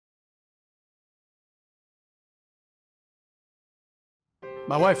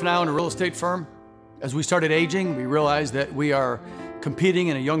My wife and I own a real estate firm. As we started aging, we realized that we are competing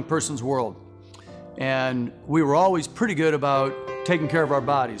in a young person's world. And we were always pretty good about taking care of our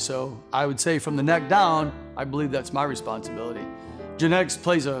bodies. So I would say from the neck down, I believe that's my responsibility. Genetics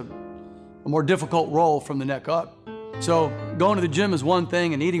plays a more difficult role from the neck up. So going to the gym is one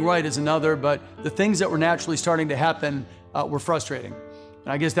thing and eating right is another, but the things that were naturally starting to happen were frustrating.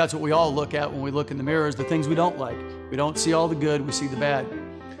 And I guess that's what we all look at when we look in the mirror, is the things we don't like. We don't see all the good, we see the bad.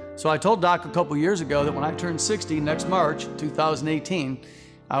 So I told Doc a couple years ago that when I turned 60 next March, 2018,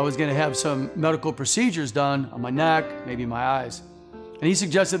 I was gonna have some medical procedures done on my neck, maybe my eyes. And he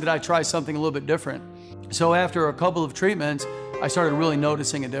suggested that I try something a little bit different. So after a couple of treatments, I started really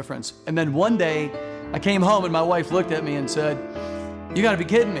noticing a difference. And then one day, I came home and my wife looked at me and said, "You gotta be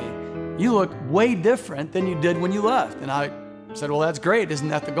kidding me. You look way different than you did when you left." And I said, "Well, that's great, isn't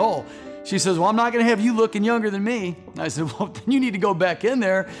that the goal?" She says, "Well, I'm not gonna have you looking younger than me." And I said, "Well, then you need to go back in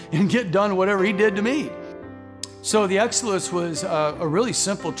there and get done whatever he did to me." So the Exilis was a really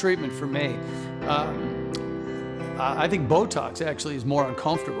simple treatment for me. I think Botox actually is more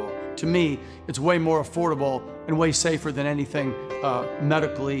uncomfortable. To me, it's way more affordable and way safer than anything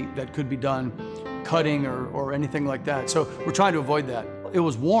medically that could be done, cutting or anything like that. So we're trying to avoid that. It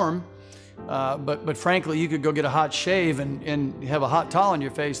was warm, but frankly, you could go get a hot shave and have a hot towel on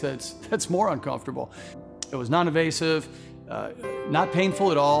your face that's more uncomfortable. It was non-invasive, not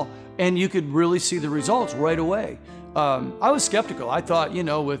painful at all, and you could really see the results right away. I was skeptical. I thought, you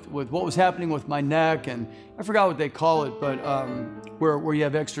know, with what was happening with my neck, and I forgot what they call it, but where you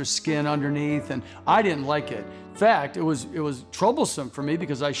have extra skin underneath, and I didn't like it. In fact, it was troublesome for me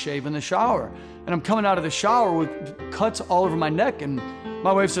because I shave in the shower, and I'm coming out of the shower with cuts all over my neck, and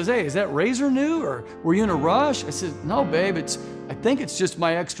my wife says, "Hey, is that razor new, or were you in a rush?" I said, "No, babe, I think it's just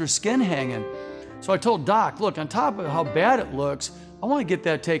my extra skin hanging." So I told Doc, "Look, on top of how bad it looks, I want to get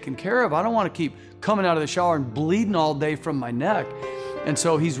that taken care of. I don't want to keep coming out of the shower and bleeding all day from my neck." And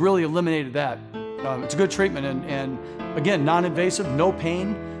so he's really eliminated that. It's a good treatment, and again, non-invasive, no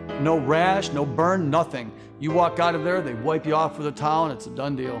pain, no rash, no burn, nothing. You walk out of there, they wipe you off with a towel, and it's a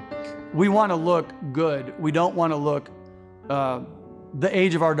done deal. We want to look good. We don't want to look the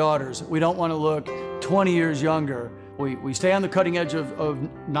age of our daughters. We don't want to look 20 years younger. We stay on the cutting edge of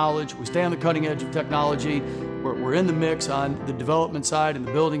knowledge. We stay on the cutting edge of technology. We're in the mix on the development side and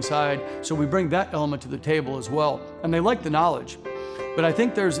the building side, so we bring that element to the table as well. And they like the knowledge. But I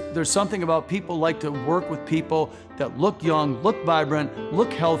think there's something about people like to work with people that look young, look vibrant,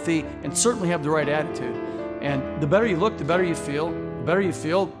 look healthy, and certainly have the right attitude. And the better you look, the better you feel. The better you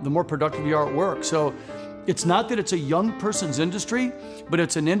feel, the more productive you are at work. So it's not that it's a young person's industry, but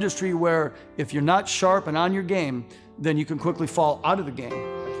it's an industry where if you're not sharp and on your game, then you can quickly fall out of the game.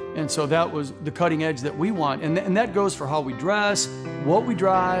 And so that was the cutting edge that we want. And that goes for how we dress, what we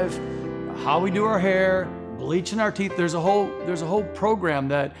drive, how we do our hair, bleaching our teeth. There's a whole program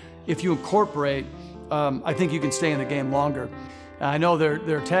that if you incorporate, I think you can stay in the game longer. I know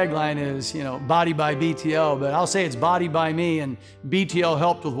their tagline is, you know, body by BTL, but I'll say it's body by me, and BTL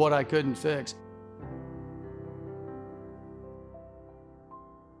helped with what I couldn't fix.